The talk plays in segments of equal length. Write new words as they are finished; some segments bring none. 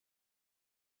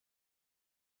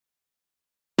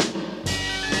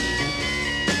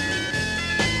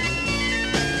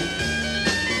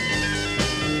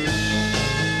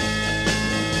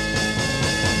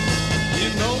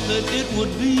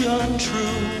be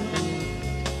untrue.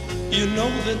 You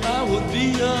know that I would be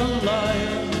a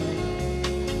liar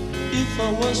if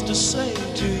I was to say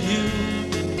to you,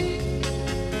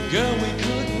 girl, we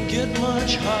couldn't get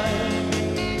much higher.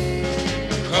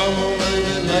 Come on,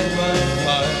 baby, light my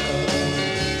fire.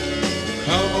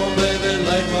 Come on, baby,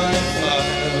 light my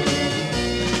fire.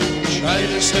 Try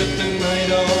to set the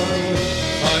night on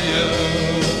fire.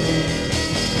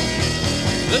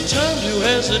 The time to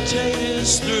hesitate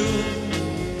is through.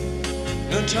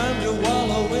 No time to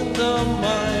wallow in the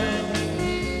mire.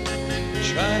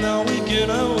 Try now, we can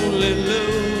only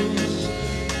lose,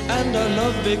 and our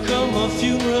love become a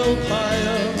funeral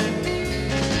pyre.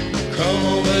 Come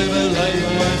on, baby, light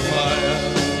my fire.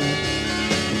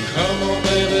 Come on,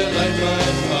 baby, light my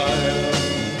fire.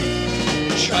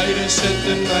 Try to set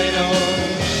the night on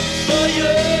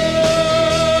fire.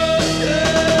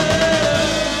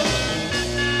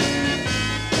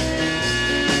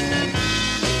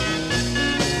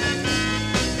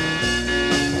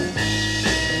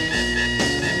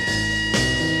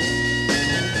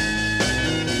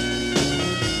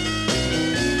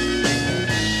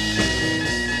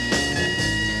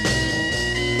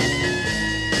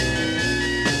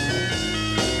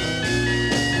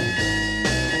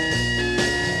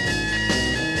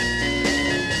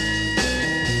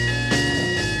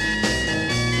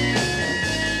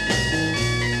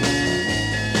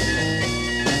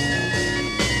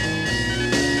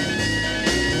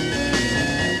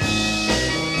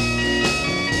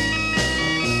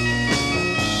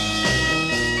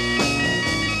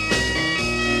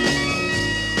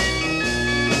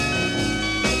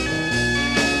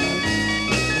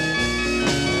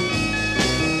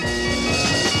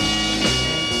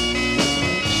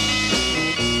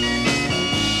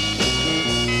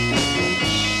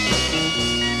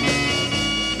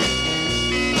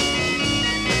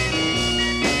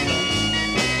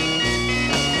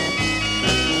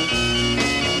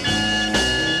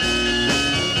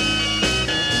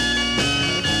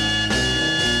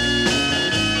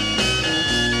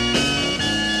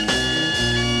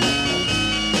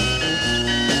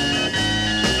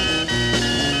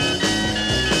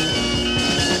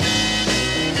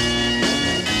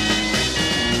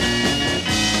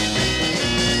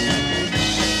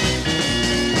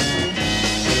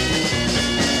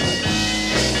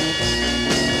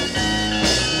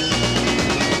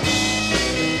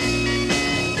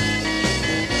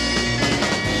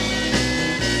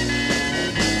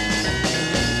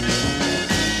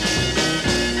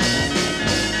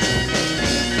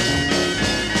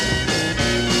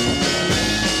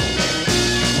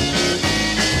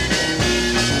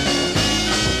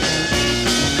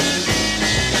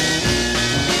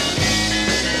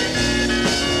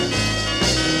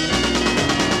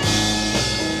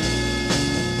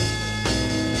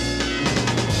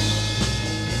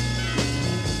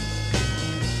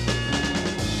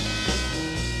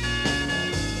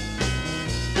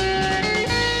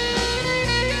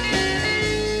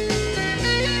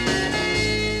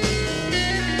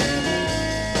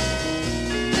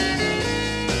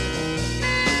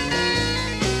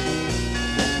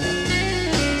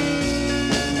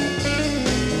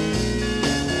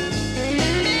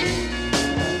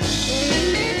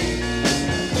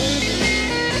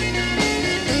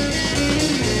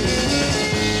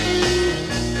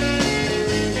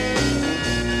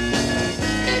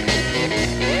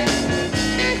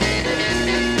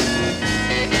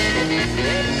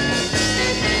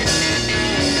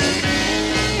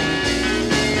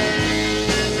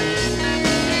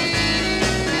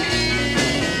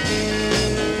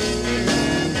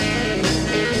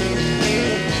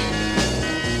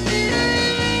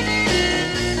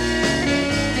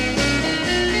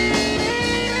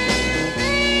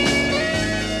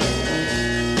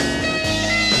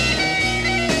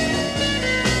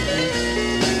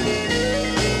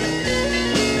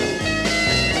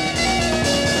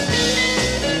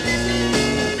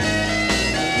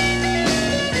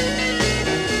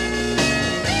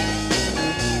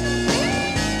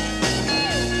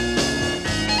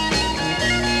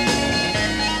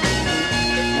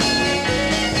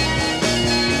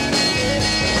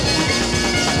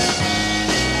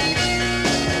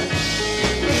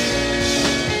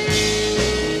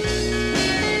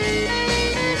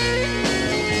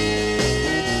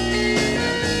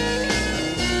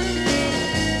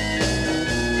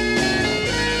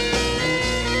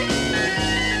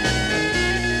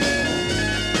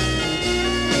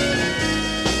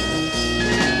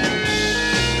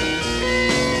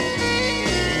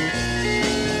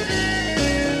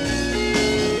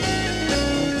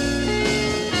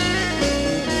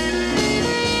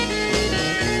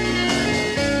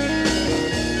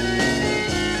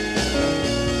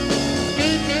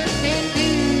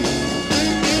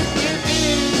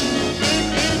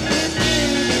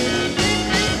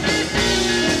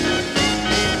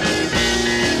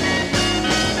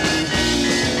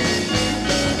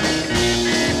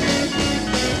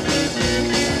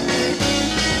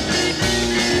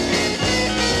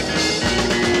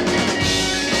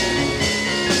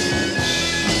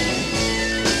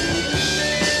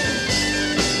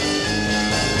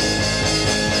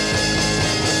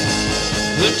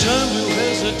 The time to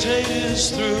hesitate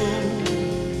is through.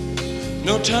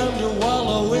 No time to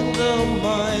wallow in the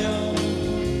mire.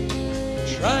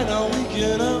 Try now, we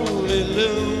can only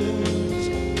lose,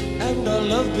 and our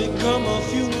love become a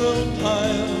funeral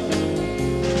pyre.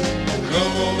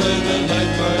 Come on, baby,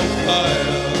 light my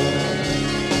fire.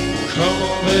 Come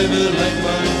on, baby, light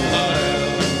my fire.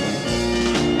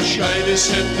 Try to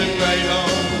set the night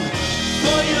on